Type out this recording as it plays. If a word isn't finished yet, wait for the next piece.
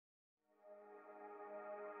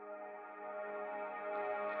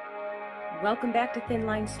Welcome back to Thin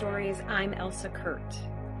Line Stories. I'm Elsa Kurt.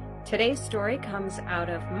 Today's story comes out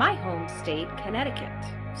of my home state, Connecticut.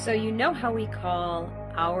 So you know how we call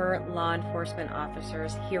our law enforcement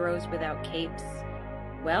officers heroes without capes?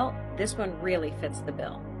 Well, this one really fits the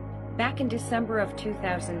bill. Back in December of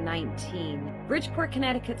 2019, Bridgeport,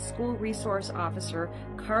 Connecticut school resource officer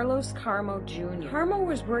Carlos Carmo Jr. Carmo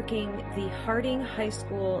was working the Harding High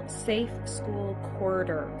School Safe School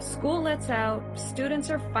Corridor. School lets out, students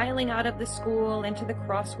are filing out of the school into the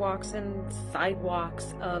crosswalks and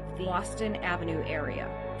sidewalks of the Boston Avenue area.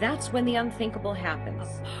 That's when the unthinkable happens.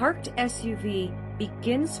 A parked SUV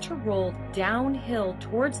begins to roll downhill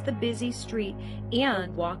towards the busy street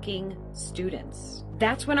and walking students.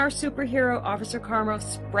 That's when our superhero, Officer Carmo,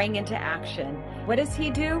 sprang into action. What does he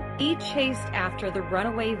do? He chased after the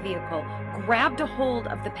runaway vehicle, grabbed a hold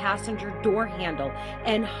of the passenger door handle,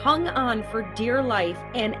 and hung on for dear life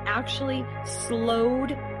and actually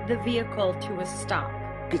slowed the vehicle to a stop.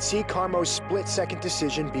 You could see Carmo's split-second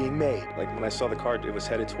decision being made. Like when I saw the car, it was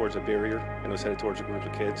headed towards a barrier and it was headed towards a group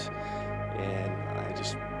of kids. And I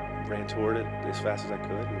just ran toward it as fast as I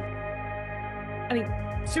could. I mean,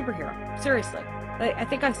 superhero, seriously. I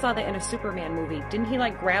think I saw that in a Superman movie. Didn't he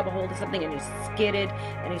like grab a hold of something and he skidded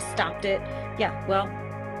and he stopped it? Yeah, well,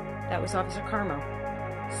 that was Officer Carmo.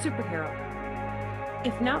 Superhero.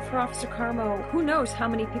 If not for Officer Carmo, who knows how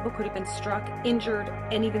many people could have been struck, injured,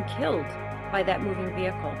 and even killed by that moving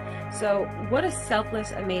vehicle. So what a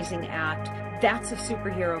selfless, amazing act. That's a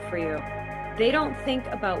superhero for you. They don't think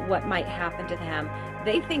about what might happen to them.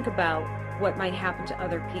 They think about what might happen to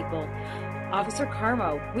other people. Officer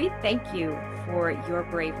Carmo, we thank you for your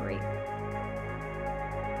bravery.